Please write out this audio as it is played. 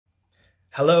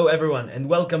Hello everyone and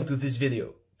welcome to this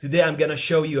video. Today I'm gonna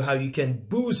show you how you can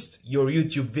boost your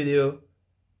YouTube video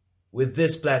with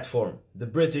this platform, the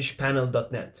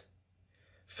britishpanel.net.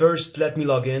 First, let me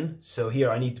log in. So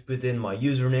here I need to put in my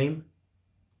username.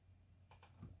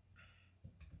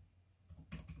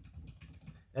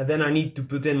 And then I need to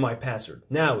put in my password.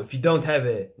 Now, if you don't have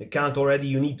an account already,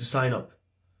 you need to sign up.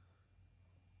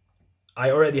 I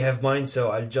already have mine,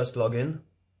 so I'll just log in.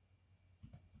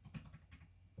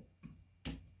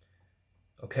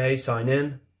 Okay, sign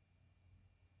in.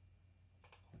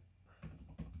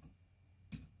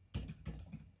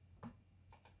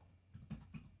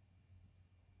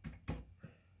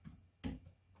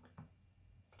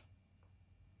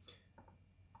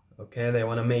 Okay, they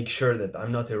want to make sure that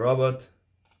I'm not a robot.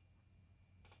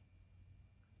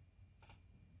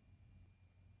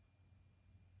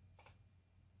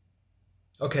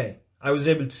 Okay, I was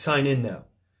able to sign in now.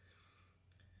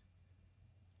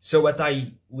 So what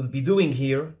I will be doing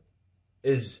here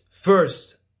is,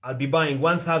 first, I'll be buying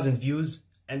 1,000 views,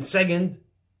 and second,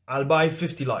 I'll buy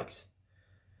 50 likes.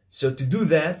 So to do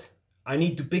that, I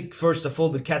need to pick first of all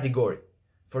the category.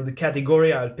 For the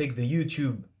category, I'll pick the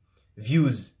YouTube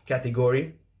views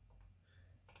category.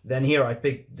 Then here I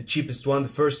pick the cheapest one, the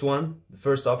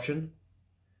first option.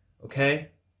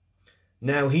 Okay.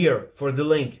 Now here, for the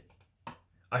link,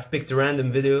 I've picked a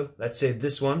random video, let's say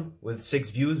this one with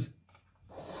 6 views.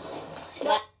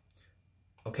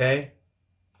 Okay,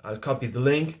 I'll copy the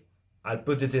link, I'll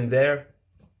put it in there.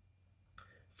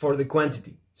 For the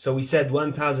quantity, so we said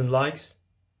 1,000 likes,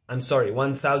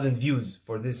 1,000 views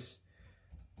for this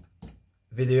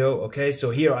video. Okay, so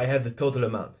here I have the total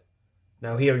amount.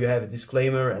 Now here you have a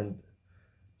disclaimer and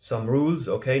some rules.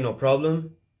 Okay, no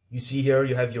problem. You see here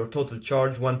you have your total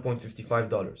charge,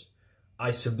 $1.55.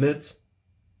 I submit.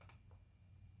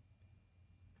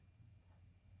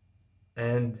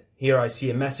 And here I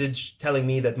see a message telling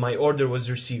me that my order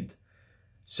was received.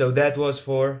 So that was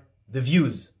for the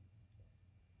views.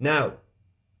 Now,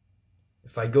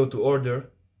 if I go to order,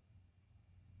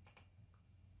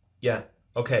 yeah,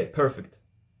 okay, perfect.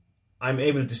 I'm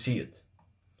able to see it.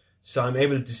 So I'm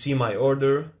able to see my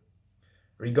order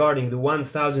regarding the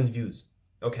 1,000 views.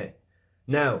 Okay,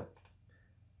 now,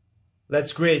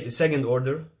 let's create a second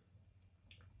order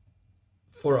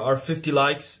for our 50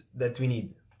 likes that we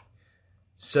need.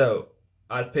 So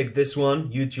I'll pick this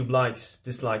one, YouTube likes,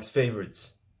 dislikes,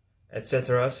 favorites,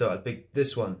 etc. So I'll pick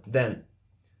this one, then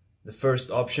the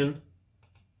first option.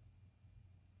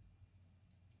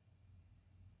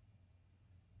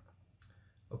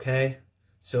 Okay,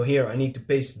 so here I need to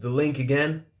paste the link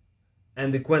again,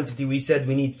 and the quantity we said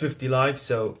we need 50 likes,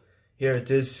 so here it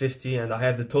is, 50, and I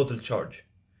have the total charge.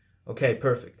 Okay,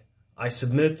 perfect. I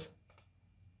submit,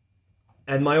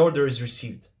 and my order is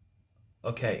received.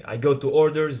 Okay, I go to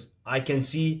orders, I can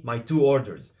see my 2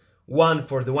 orders. One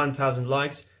for the 1,000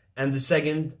 likes and the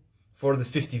second for the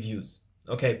 50 views.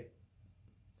 Okay,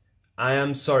 I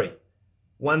am sorry,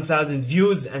 1,000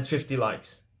 views and 50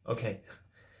 likes. Okay,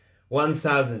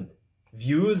 1,000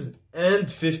 views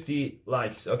and 50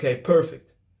 likes. Okay,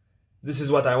 perfect. This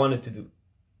is what I wanted to do.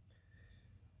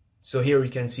 So here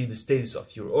you can see the status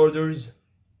of your orders,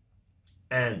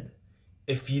 and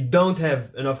if you don't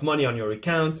have enough money on your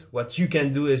account, what you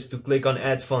can do is to click on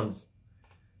add funds.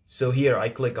 So here I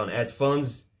click on add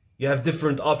funds. You have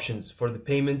different options for the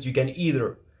payment. You can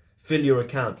either fill your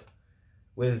account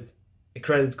with a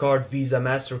credit card, Visa,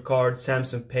 MasterCard,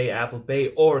 Samsung Pay, Apple Pay,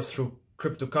 or through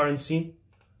cryptocurrency.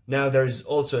 Now there is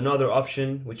also another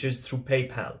option, which is through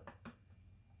PayPal.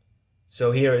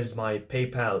 So here is my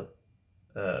PayPal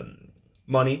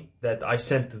money that I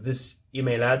sent to this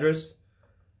email address.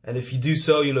 And if you do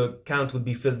so, your account will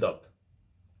be filled up.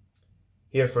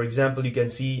 Here, for example, you can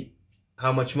see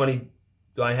how much money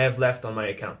do I have left on my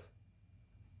account.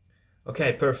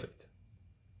 Okay, perfect.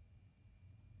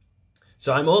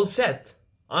 So I'm all set.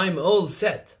 I'm all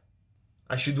set.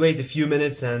 I should wait a few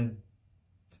minutes and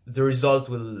the result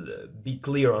will be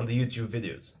clear on the YouTube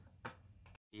videos.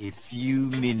 A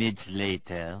few minutes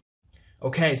later.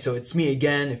 Okay, so it's me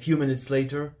again, a few minutes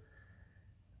later.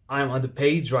 I'm on the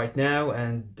page right now,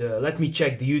 and let me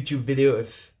check the YouTube video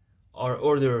if our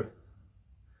order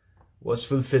was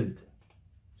fulfilled.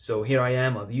 So here I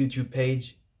am on the YouTube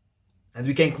page, and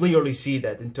we can clearly see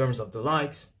that in terms of the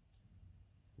likes,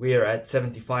 we are at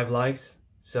 75 likes,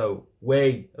 so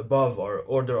way above our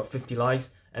order of 50 likes.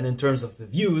 And in terms of the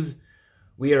views,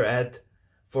 we are at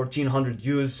 1,400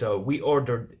 views, so we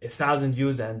ordered 1,000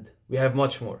 views and we have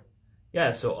much more.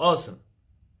 Yeah, so awesome.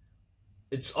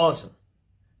 It's awesome.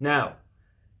 Now,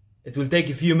 it will take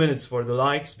a few minutes for the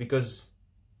likes because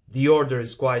the order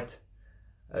is quite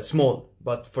small.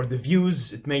 but for the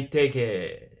views it may take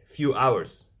a few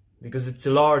hours because it's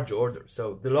a large order.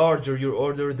 So the larger your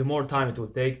order, the more time it will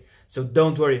take. So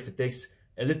don't worry if it takes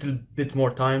a little bit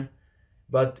more time,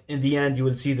 but in the end you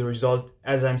will see the result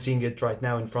as I'm seeing it right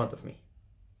now in front of me.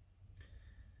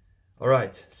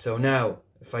 Alright, so now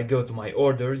if I go to my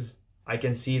orders, I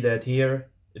can see that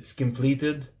here it's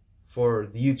completed for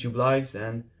the YouTube likes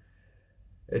and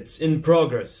it's in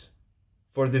progress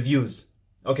for the views.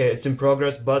 Okay, it's in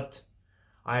progress, but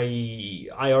I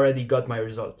already got my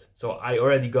result. So I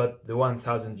already got the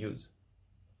 1000 views.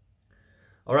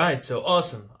 Alright, so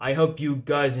awesome. I hope you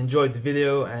guys enjoyed the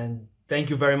video and thank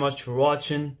you very much for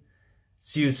watching.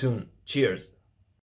 See you soon. Cheers.